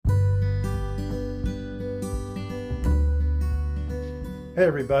Hey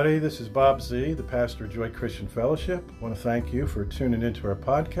everybody, this is Bob Z, the pastor of Joy Christian Fellowship. I want to thank you for tuning into our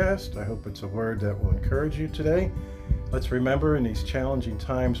podcast. I hope it's a word that will encourage you today. Let's remember in these challenging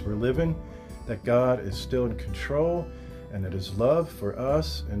times we're living that God is still in control and that His love for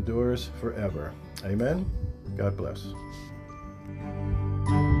us endures forever. Amen. God bless.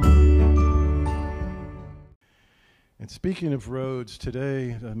 And speaking of roads,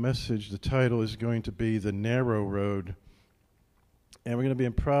 today the title is going to be The Narrow Road. And we're going to be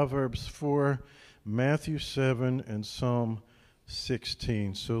in Proverbs 4, Matthew 7, and Psalm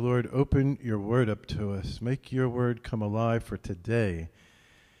 16. So, Lord, open your word up to us. Make your word come alive for today.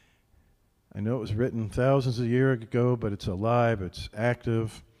 I know it was written thousands of years ago, but it's alive, it's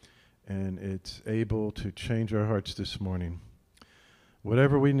active, and it's able to change our hearts this morning.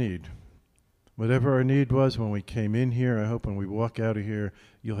 Whatever we need, whatever our need was when we came in here, I hope when we walk out of here,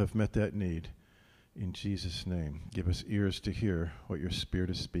 you'll have met that need. In Jesus' name, give us ears to hear what your Spirit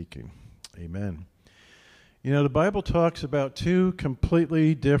is speaking. Amen. You know, the Bible talks about two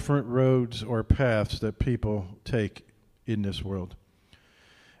completely different roads or paths that people take in this world.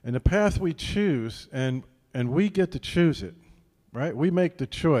 And the path we choose, and we get to choose it, right? We make the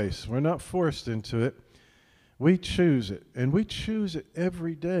choice. We're not forced into it. We choose it, and we choose it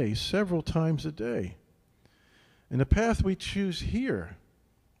every day, several times a day. And the path we choose here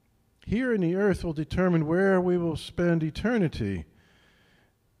in the earth will determine where we will spend eternity.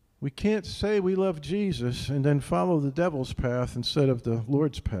 We can't say we love Jesus and then follow the devil's path instead of the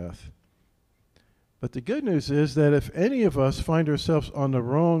Lord's path. But the good news is that if any of us find ourselves on the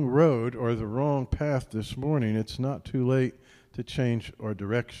wrong road or the wrong path this morning, it's not too late to change our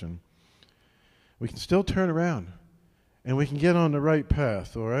direction. We can still turn around and we can get on the right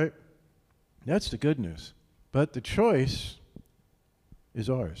path, all right? That's the good news. But the choice is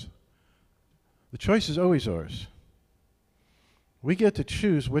ours. The choice is always ours. We get to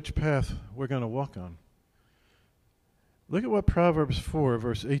choose which path we're going to walk on. Look at what Proverbs 4,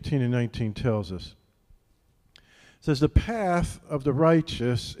 verse 18 and 19 tells us. It says, the path of the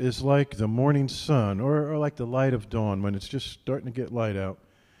righteous is like the morning sun, or like the light of dawn when it's just starting to get light out,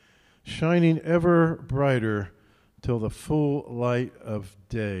 shining ever brighter till the full light of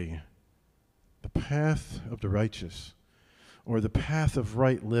day. The path of the righteous, or the path of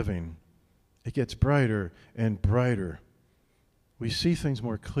right living. It gets brighter and brighter. We see things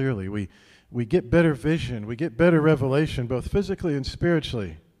more clearly. We get better vision. We get better revelation, both physically and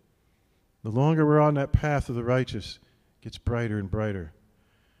spiritually. The longer we're on that path of the righteous, it gets brighter and brighter.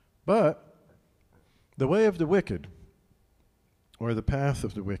 But the way of the wicked, or the path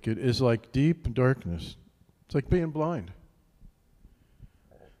of the wicked, is like deep darkness. It's like being blind.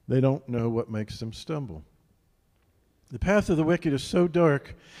 They don't know what makes them stumble. The path of the wicked is so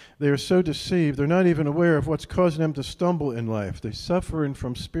dark, they are so deceived, they're not even aware of what's causing them to stumble in life. They suffer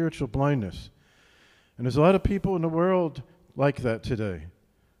from spiritual blindness. And there's a lot of people in the world like that today.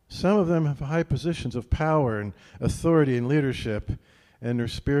 Some of them have high positions of power and authority and leadership, and they're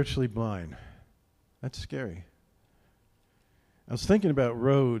spiritually blind. That's scary. I was thinking about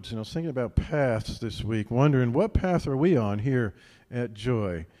roads, and I was thinking about paths this week, wondering what path are we on here at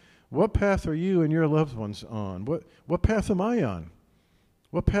Joy? What path are you and your loved ones on? What path am I on?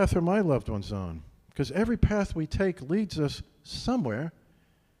 What path are my loved ones on? Because every path we take leads us somewhere.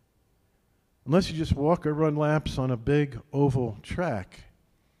 Unless you just walk or run laps on a big oval track.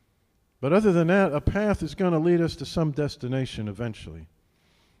 But other than that, a path is going to lead us to some destination eventually.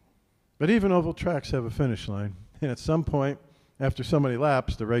 But even oval tracks have a finish line. And at some point, after so many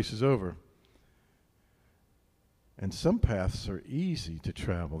laps, the race is over. And some paths are easy to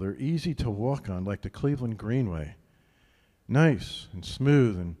travel. They're easy to walk on, like the Cleveland Greenway. Nice and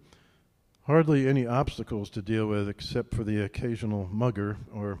smooth and hardly any obstacles to deal with except for the occasional mugger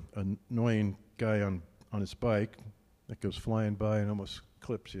or annoying guy on his bike that goes flying by and almost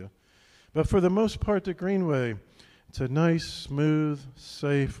clips you. But for the most part, the Greenway, it's a nice, smooth,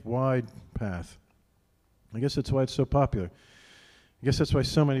 safe, wide path. I guess that's why it's so popular. I guess that's why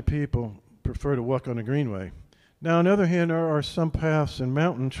so many people prefer to walk on the Greenway. Now, on the other hand, there are some paths and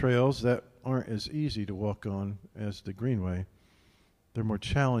mountain trails that aren't as easy to walk on as the Greenway. They're more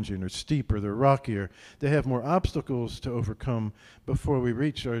challenging, they're steeper, they're rockier. They have more obstacles to overcome before we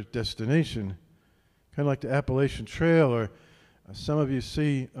reach our destination. Kind of like the Appalachian Trail, or some of you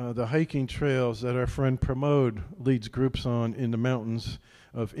see the hiking trails that our friend Pramod leads groups on in the mountains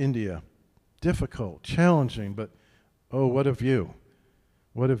of India. Difficult, challenging, but oh, what of you?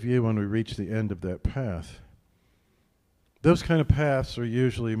 What of you when we reach the end of that path? Those kind of paths are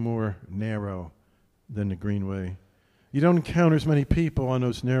usually more narrow than the Greenway. You don't encounter as many people on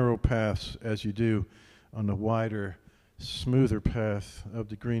those narrow paths as you do on the wider, smoother path of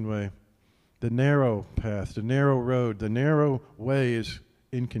the Greenway. The narrow path, the narrow road, the narrow way is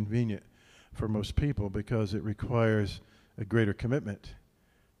inconvenient for most people because it requires a greater commitment.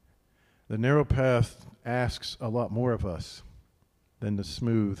 The narrow path asks a lot more of us than the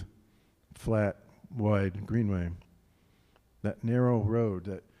smooth, flat, wide Greenway. That narrow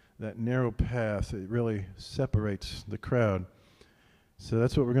road, that narrow path, it really separates the crowd. So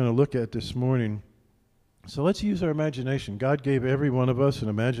that's what we're going to look at this morning. So let's use our imagination. God gave every one of us an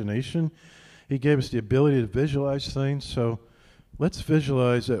imagination. He gave us the ability to visualize things. So let's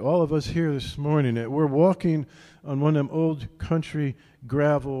visualize that all of us here this morning, that we're walking on one of them old country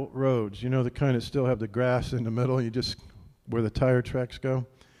gravel roads. You know, the kind that still have the grass in the middle, where the tire tracks go.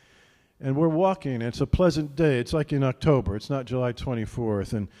 And we're walking. It's a pleasant day. It's like in October. It's not July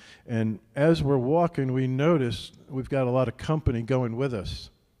 24th. And as we're walking, we notice we've got a lot of company going with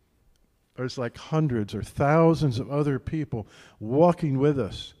us. There's like hundreds or thousands of other people walking with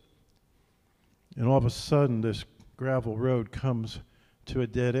us. And all of a sudden, this gravel road comes to a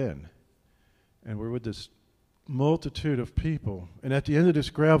dead end. And we're with this multitude of people. And at the end of this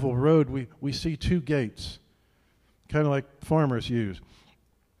gravel road, we see two gates, kind of like farmers use.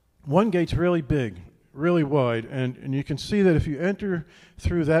 One gate's really big, really wide, and you can see that if you enter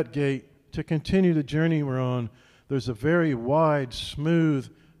through that gate to continue the journey we're on, there's a very wide, smooth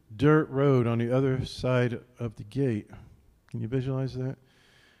dirt road on the other side of the gate. Can you visualize that?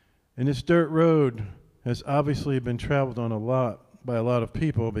 And this dirt road has obviously been traveled on by a lot of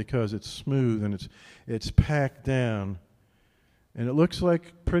people because it's smooth and it's packed down. And it looks like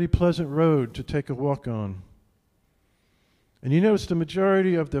a pretty pleasant road to take a walk on. And you notice the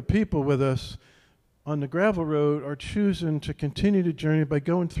majority of the people with us on the gravel road are choosing to continue the journey by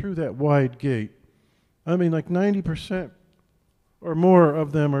going through that wide gate. I mean, like 90% or more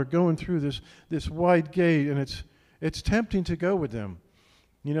of them are going through this wide gate, and it's tempting to go with them.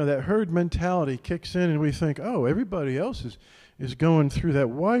 You know, that herd mentality kicks in, and we think, oh, everybody else is going through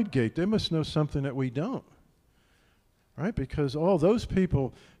that wide gate. They must know something that we don't, right? Because all those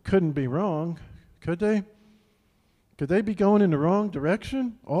people couldn't be wrong, could they? Could they be going in the wrong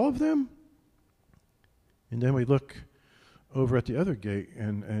direction, all of them? And then we look over at the other gate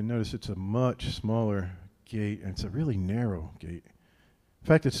and notice it's a much smaller gate, and it's a really narrow gate. In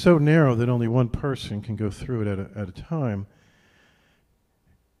fact, it's so narrow that only one person can go through it at a time.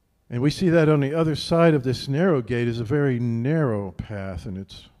 And we see that on the other side of this narrow gate is a very narrow path, and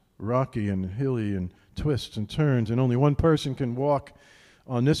it's rocky and hilly and twists and turns, and only one person can walk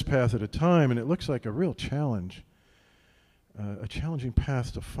on this path at a time, and it looks like a real challenge. A challenging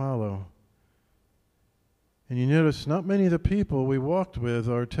path to follow. And you notice not many of the people we walked with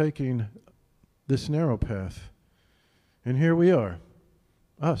are taking this narrow path. And here we are,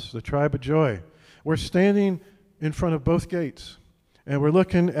 us, the tribe of joy. We're standing in front of both gates, and we're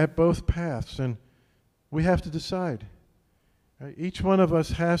looking at both paths, and we have to decide. Right? Each one of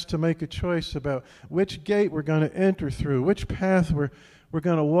us has to make a choice about which gate we're going to enter through, which path we're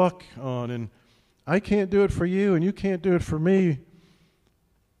going to walk on. And I can't do it for you, and you can't do it for me.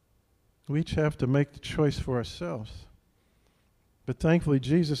 We each have to make the choice for ourselves. But thankfully,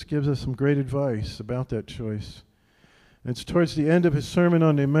 Jesus gives us some great advice about that choice. And it's towards the end of his Sermon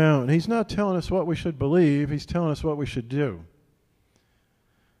on the Mount. And he's not telling us what we should believe. He's telling us what we should do.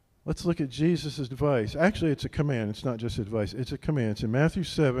 Let's look at Jesus' advice. Actually, it's a command. It's not just advice. It's a command. It's in Matthew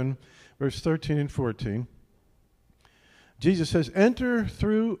 7, verse 13 and 14. Jesus says, enter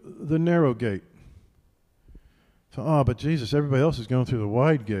through the narrow gate. So, but Jesus, everybody else is going through the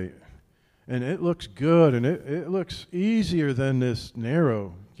wide gate. And it looks good, and it looks easier than this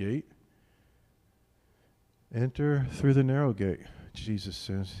narrow gate. Enter through the narrow gate, Jesus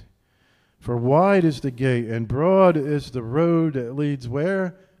says. For wide is the gate, and broad is the road that leads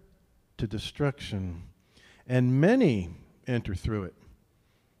where? To destruction. And many enter through it.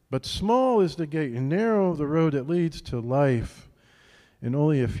 But small is the gate, and narrow the road that leads to life, and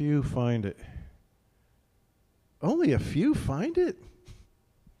only a few find it. Only a few find it?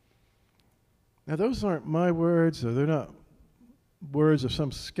 Now, those aren't my words, or they're not words of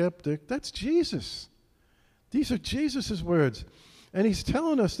some skeptic. That's Jesus. These are Jesus' words. And he's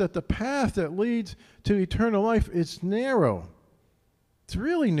telling us that the path that leads to eternal life is narrow. It's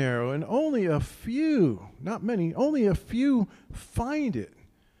really narrow, and only a few, not many, only a few find it.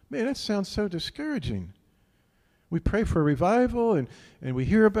 Man, that sounds so discouraging. We pray for revival, and we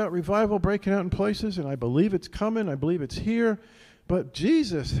hear about revival breaking out in places, and I believe it's coming. I believe it's here. But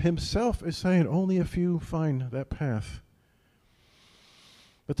Jesus himself is saying only a few find that path.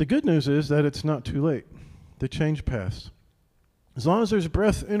 But the good news is that it's not too late to change paths. As long as there's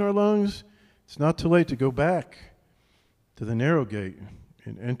breath in our lungs, it's not too late to go back to the narrow gate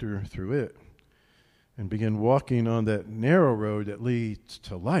and enter through it and begin walking on that narrow road that leads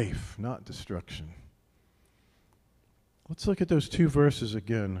to life, not destruction. Let's look at those two verses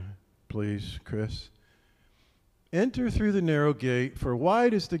again, please, Chris. Enter through the narrow gate, for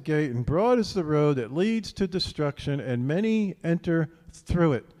wide is the gate and broad is the road that leads to destruction, and many enter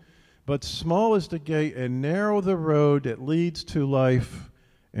through it. But small is the gate and narrow the road that leads to life,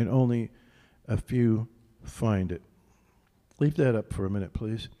 and only a few find it. Leave that up for a minute,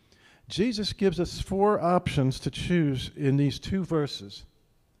 please. Jesus gives us 4 options to choose in these 2 verses.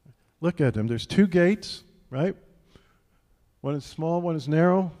 Look at them. There's 2 gates, right? One is small, one is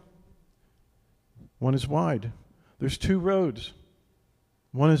narrow, one is wide. There's 2 roads.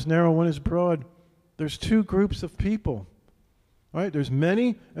 One is narrow, one is broad. There's 2 groups of people. Right? There's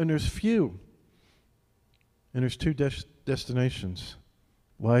many and there's few. And there's 2 destinations,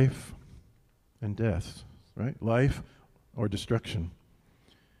 life and death, right? Life or destruction.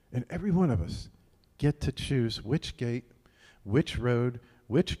 And every one of us get to choose which gate, which road,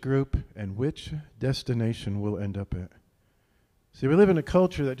 which group, and which destination we'll end up at. See, we live in a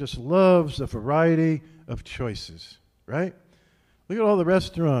culture that just loves a variety of choices, right? Look at all the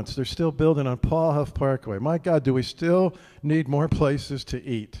restaurants they're still building on Paul Huff Parkway. My God, do we still need more places to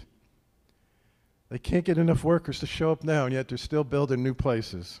eat? They can't get enough workers to show up now, and yet they're still building new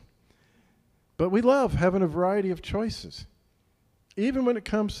places. But we love having a variety of choices, even when it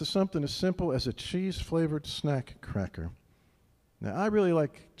comes to something as simple as a cheese-flavored snack cracker. Now, I really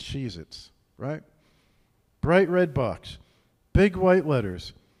like Cheez-Its, right? Bright red box, big white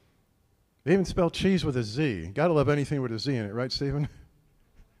letters. They even spell cheese with a Z. Gotta love anything with a Z in it, right, Stephen?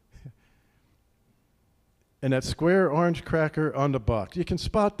 And that square orange cracker on the box. You can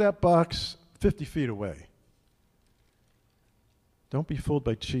spot that box 50 feet away. Don't be fooled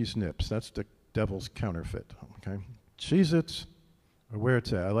by cheese nips. That's the devil's counterfeit, okay? Cheez-Its are where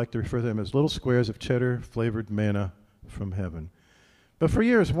it's at. I like to refer to them as little squares of cheddar-flavored manna from heaven. But for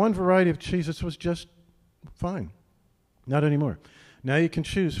years, one variety of Cheez-Its was just fine. Not anymore. Now you can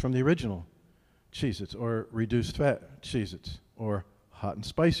choose from the original Cheez-Its, or reduced fat Cheez-Its, or hot and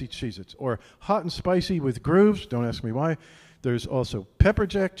spicy Cheez-Its, or hot and spicy with grooves. Don't ask me why. There's also pepper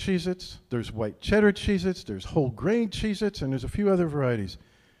jack Cheez-Its, there's white cheddar Cheez-Its, there's whole grain Cheez-Its, and there's a few other varieties.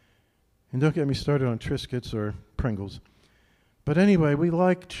 And don't get me started on Triscuits or Pringles. But anyway, we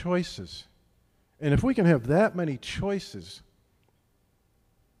like choices. And if we can have that many choices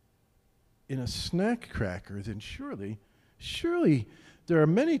in a snack cracker, then surely there are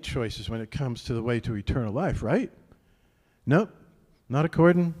many choices when it comes to the way to eternal life, right? Nope, not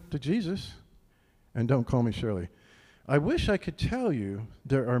according to Jesus. And don't call me Shirley. I wish I could tell you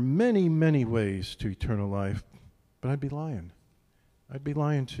there are many, many ways to eternal life, but I'd be lying. I'd be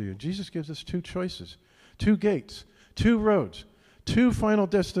lying to you. Jesus gives us 2 choices, 2 gates, 2 roads, 2 final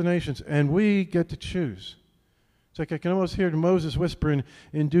destinations, and we get to choose. It's like I can almost hear Moses whispering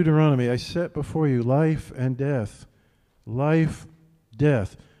in Deuteronomy, I set before you life and death. Life,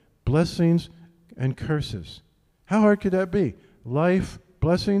 death, blessings and curses. How hard could that be? Life,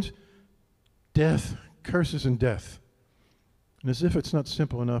 blessings, death, curses, and death. And as if it's not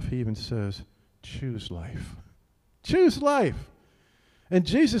simple enough, he even says, choose life. Choose life. And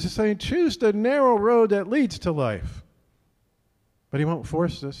Jesus is saying, choose the narrow road that leads to life. But he won't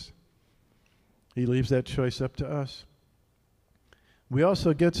force us. He leaves that choice up to us. We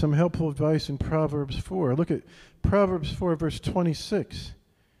also get some helpful advice in Proverbs 4. Look at Proverbs 4, verse 26.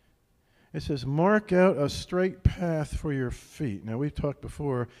 It says, mark out a straight path for your feet. Now, we've talked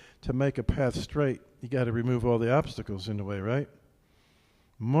before, to make a path straight, you got to remove all the obstacles in the way, right?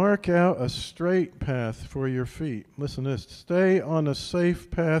 Mark out a straight path for your feet. Listen to this. Stay on a safe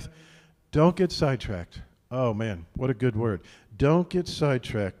path. Don't get sidetracked. Oh, man, what a good word. Don't get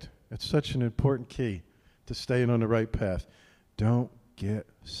sidetracked. It's such an important key to staying on the right path. Don't get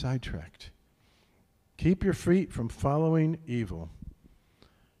sidetracked. Keep your feet from following evil.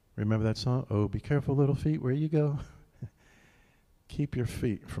 Remember that song? Oh, be careful, little feet, where you go. Keep your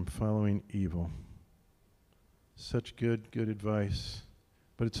feet from following evil. Such good advice.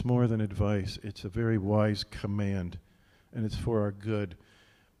 But it's more than advice. It's a very wise command, and it's for our good.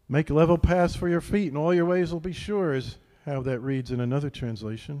 Make level paths for your feet, and all your ways will be sure, is how that reads in another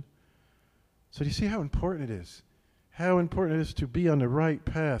translation. So do you see how important it is? How important it is to be on the right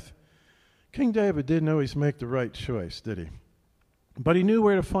path. King David didn't always make the right choice, did he? But he knew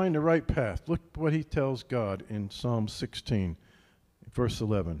where to find the right path. Look what he tells God in Psalm 16, verse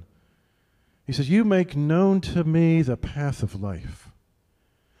 11. He says, you make known to me the path of life.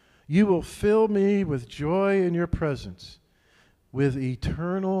 You will fill me with joy in your presence. with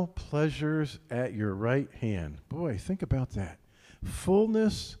eternal pleasures at your right hand. Boy, think about that.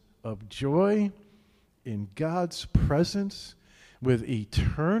 Fullness of joy in God's presence with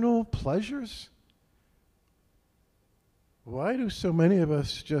eternal pleasures. Why do so many of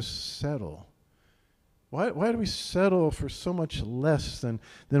us just settle? Why do we settle for so much less than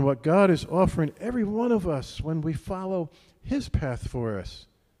what God is offering every one of us when we follow His path for us?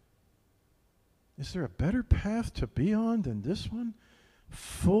 Is there a better path to be on than this one?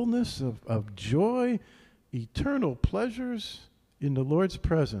 Fullness of joy, eternal pleasures in the Lord's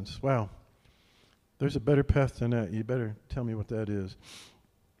presence. Wow. There's a better path than that. You better tell me what that is.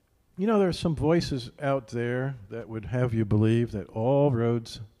 You know, there are some voices out there that would have you believe that all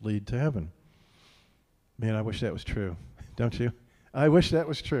roads lead to heaven. Man, I wish that was true, don't you? I wish that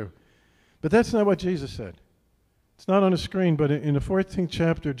was true. But that's not what Jesus said. It's not on the screen, but in the 14th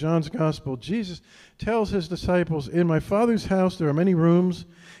chapter of John's Gospel, Jesus tells his disciples, "In my Father's house there are many rooms,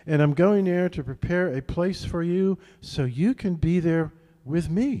 and I'm going there to prepare a place for you so you can be there with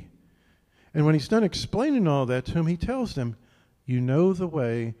me." And when he's done explaining all that to them, he tells them, "You know the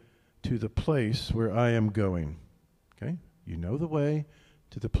way to the place where I am going." Okay? You know the way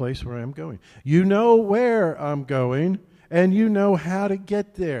to the place where I am going. You know where I'm going, and you know how to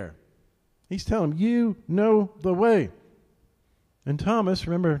get there. He's telling them, you know the way. And Thomas,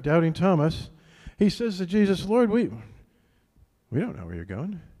 remember doubting Thomas, he says to Jesus, "Lord, we don't know where you're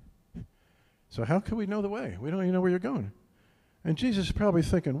going. So how can we know the way? We don't even know where you're going." And Jesus is probably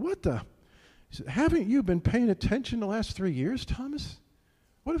thinking, what the? He said, "Haven't you been paying attention the last 3 years, Thomas?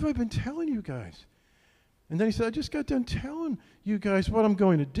 What have I been telling you guys?" And then he said, "I just got done telling you guys what I'm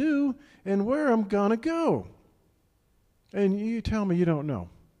going to do and where I'm going to go. And you tell me you don't know.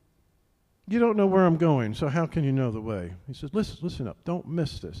 You don't know where I'm going, so how can you know the way?" He says, listen up. Don't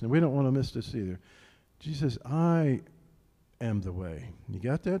miss this. And we don't want to miss this either. Jesus says, "I am the way." You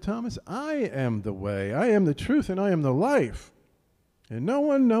got that, Thomas? I am the way. I am the truth, and I am the life. And no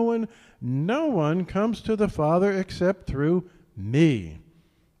one comes to the Father except through me.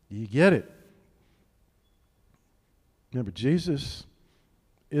 You get it? Remember, Jesus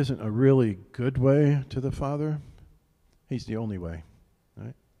isn't a really good way to the Father. He's the only way.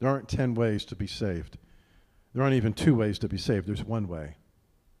 Right? There aren't 10 ways to be saved. There aren't even 2 ways to be saved. There's one way.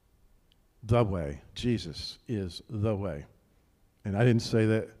 The way. Jesus is the way. And I didn't say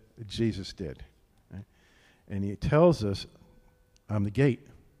that. Jesus did. Right? And he tells us, "I'm the gate.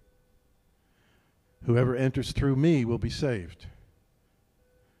 Whoever enters through me will be saved."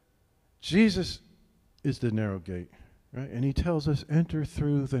 Jesus is the narrow gate. Right? And he tells us, enter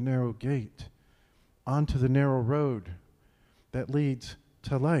through the narrow gate, onto the narrow road that leads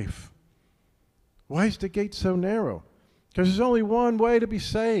to life. Why is the gate so narrow? Because there's only one way to be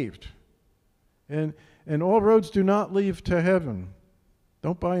saved. And all roads do not lead to heaven.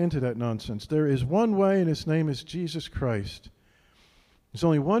 Don't buy into that nonsense. There is one way, and his name is Jesus Christ. There's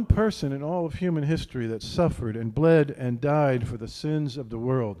only one person in all of human history that suffered and bled and died for the sins of the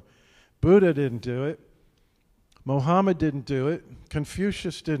world. Buddha didn't do it. Mohammed didn't do it.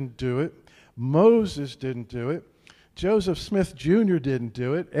 Confucius didn't do it. Moses didn't do it. Joseph Smith Jr. didn't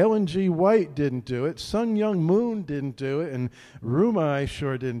do it. Ellen G. White didn't do it. Sun Young Moon didn't do it. And Rumai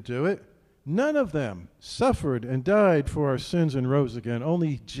sure didn't do it. None of them suffered and died for our sins and rose again.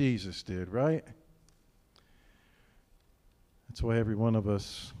 Only Jesus did, right? That's why every one of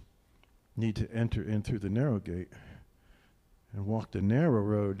us need to enter in through the narrow gate and walk the narrow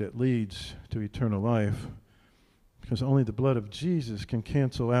road that leads to eternal life. Because only the blood of Jesus can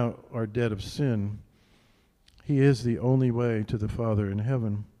cancel out our debt of sin. He is the only way to the Father in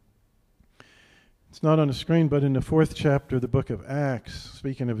heaven. It's not on the screen, but in the 4th chapter of the book of Acts,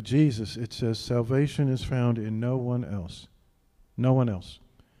 speaking of Jesus, it says, "Salvation is found in no one else." No one else.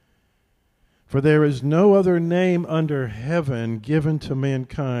 "For there is no other name under heaven given to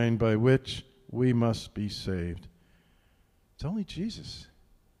mankind by which we must be saved." It's only Jesus.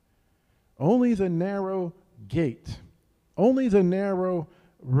 Only the narrow gate, only the narrow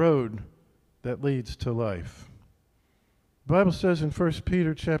road that leads to life. The Bible says in 1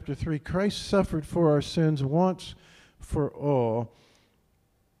 Peter chapter 3, "Christ suffered for our sins once for all,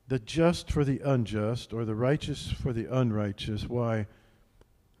 the just for the unjust, or the righteous for the unrighteous." Why?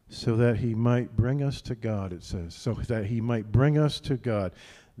 So that he might bring us to God, it says. So that he might bring us to God.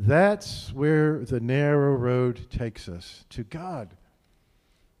 That's where the narrow road takes us, to God.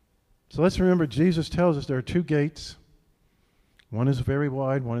 So let's remember, Jesus tells us there are 2 gates. One is very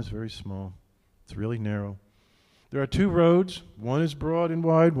wide, one is very small. It's really narrow. There are 2 roads. One is broad and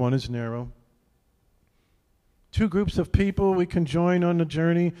wide, one is narrow. Two groups of people we can join on the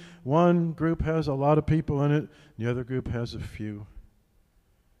journey. One group has a lot of people in it. The other group has a few.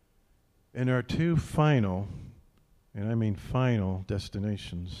 And there are two final, and I mean final,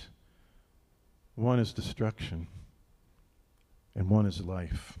 destinations. One is destruction, and one is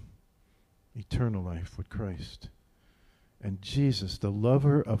life, eternal life with Christ. And Jesus, the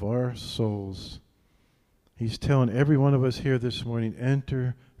lover of our souls, he's telling every one of us here this morning,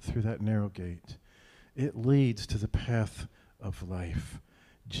 enter through that narrow gate. It leads to the path of life.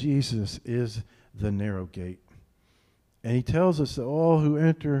 Jesus is the narrow gate. And he tells us that all who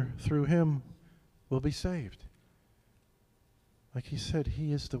enter through him will be saved. Like he said,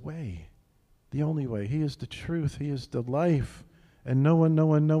 he is the way, the only way. He is the truth. He is the life. And no one,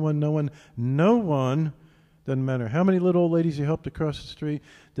 doesn't matter how many little old ladies you helped across the street,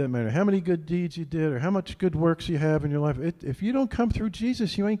 doesn't matter how many good deeds you did or how much good works you have in your life. If you don't come through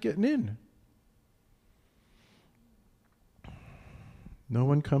Jesus, you ain't getting in. No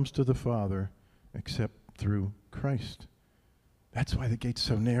one comes to the Father except through Christ. That's why the gate's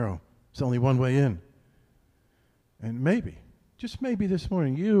so narrow. There's only one way in. And maybe, just maybe this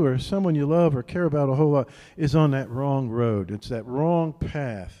morning, you or someone you love or care about a whole lot is on that wrong road. It's that wrong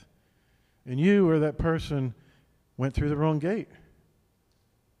path. And you or that person went through the wrong gate.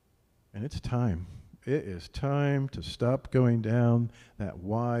 And it's time. It is time to stop going down that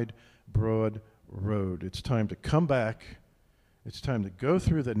wide, broad road. It's time to come back. It's time to go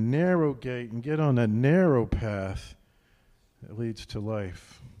through the narrow gate and get on that narrow path that leads to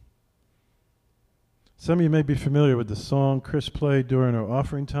life. Some of you may be familiar with the song Chris played during our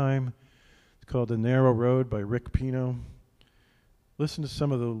offering time. It's called The Narrow Road by Rick Pino. Listen to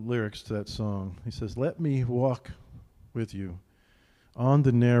some of the lyrics to that song. He says, "Let me walk with you on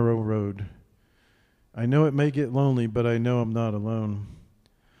the narrow road. I know it may get lonely, but I know I'm not alone.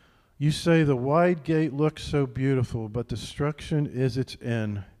 You say the wide gate looks so beautiful, but destruction is its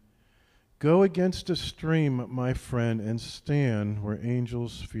end. Go against a stream, my friend, and stand where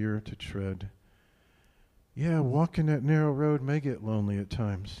angels fear to tread." Yeah, walking that narrow road may get lonely at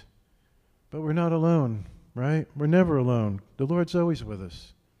times, but we're not alone, right? We're never alone. The Lord's always with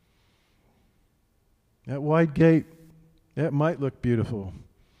us. That wide gate, that might look beautiful.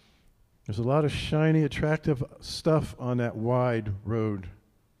 There's a lot of shiny, attractive stuff on that wide road.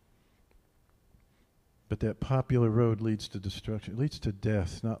 But that popular road leads to destruction. It leads to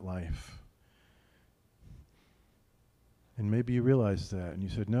death, not life. And maybe you realize that, and you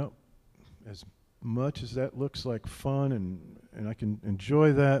said, no, as much as that looks like fun and I can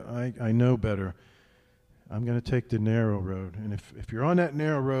enjoy that, I know better. I'm going to take the narrow road. And if you're on that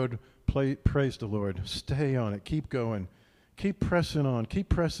narrow road, praise the Lord. Stay on it. Keep going. Keep pressing on. Keep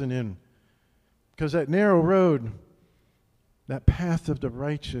pressing in. Because that narrow road, that path of the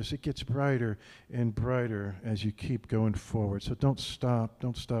righteous, it gets brighter and brighter as you keep going forward. So don't stop.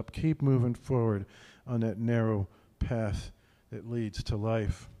 Don't stop. Keep moving forward on that narrow path that leads to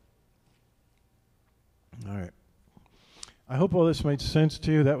life. All right. I hope all this made sense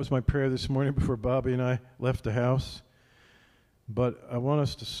to you. That was my prayer this morning before Bobby and I left the house. But I want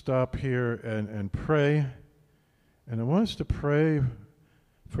us to stop here and pray. And I want us to pray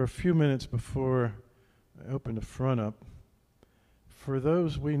for a few minutes before I open the front up for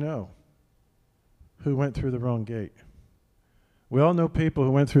those we know who went through the wrong gate. We all know people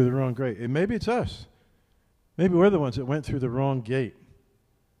who went through the wrong gate. And maybe it's us. Maybe we're the ones that went through the wrong gate.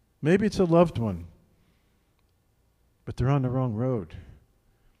 Maybe it's a loved one. But they're on the wrong road.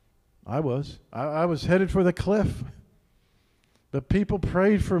 I was headed for the cliff. But people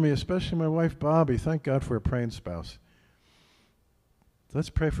prayed for me, especially my wife, Bobby. Thank God for a praying spouse. Let's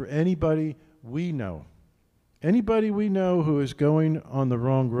pray for anybody we know. Anybody we know who is going on the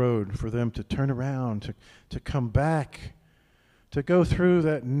wrong road, for them to turn around, to come back, to go through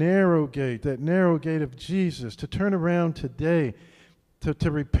that narrow gate of Jesus, to turn around today,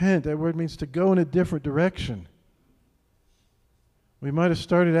 to repent. That word means to go in a different direction. We might have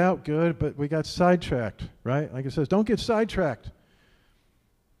started out good, but we got sidetracked, right? Like it says, don't get sidetracked.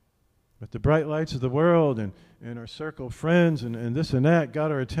 But the bright lights of the world and our circle of friends and this and that got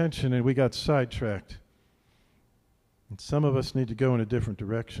our attention, and we got sidetracked. And some of us need to go in a different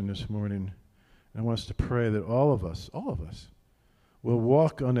direction this morning. And I want us to pray that all of us, will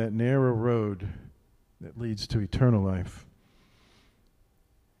walk on that narrow road that leads to eternal life.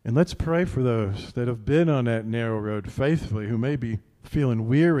 And let's pray for those that have been on that narrow road faithfully, who may be feeling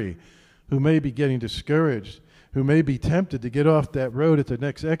weary, who may be getting discouraged, who may be tempted to get off that road at the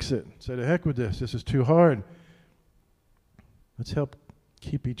next exit. Say, to heck with this is too hard. Let's help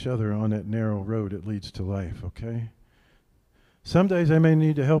keep each other on that narrow road that leads to life, okay? Some days I may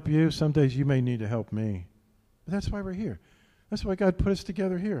need to help you, some days you may need to help me. That's why we're here. That's why God put us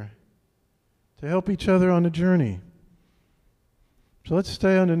together here, to help each other on the journey. So let's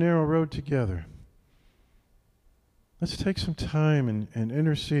stay on the narrow road together. Let's take some time and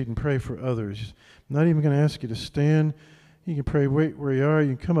intercede and pray for others. I'm not even going to ask you to stand. You can pray wait where you are.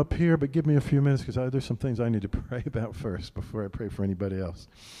 You can come up here, but give me a few minutes because there's some things I need to pray about first before I pray for anybody else.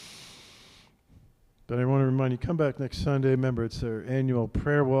 But I want to remind you, come back next Sunday. Remember, it's our annual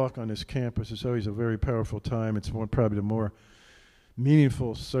prayer walk on this campus. It's always a very powerful time. It's probably the more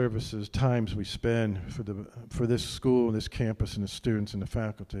meaningful services, times we spend for this school, this campus, and the students and the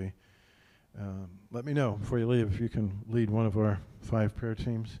faculty. Let me know before you leave if you can lead one of our 5 prayer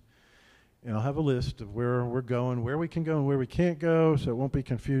teams. And I'll have a list of where we're going, where we can go and where we can't go, so it won't be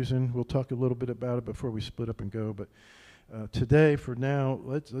confusing. We'll talk a little bit about it before we split up and go. But today, for now,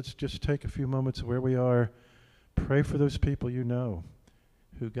 let's just take a few moments where we are. Pray for those people you know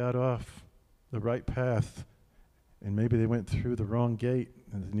who got off the right path, and maybe they went through the wrong gate,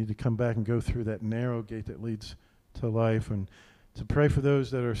 and they need to come back and go through that narrow gate that leads to life. And to pray for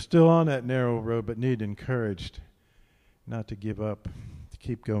those that are still on that narrow road but need encouraged not to give up, to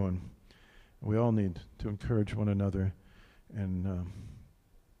keep going. We all need to encourage one another. And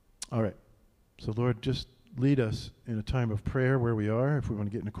all right. So, Lord, just lead us in a time of prayer where we are, if we want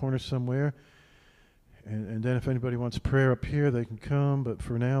to get in a corner somewhere. And then if anybody wants prayer up here, they can come. But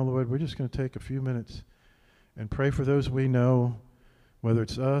for now, Lord, we're just going to take a few minutes and pray for those we know, whether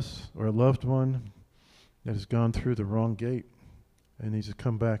it's us or a loved one that has gone through the wrong gate and needs to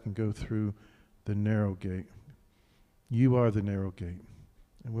come back and go through the narrow gate. You are the narrow gate.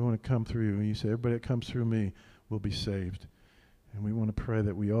 And we want to come through you. And you say, everybody that comes through me will be saved. And we want to pray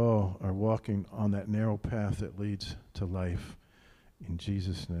that we all are walking on that narrow path that leads to life. In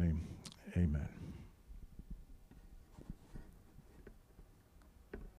Jesus' name, amen.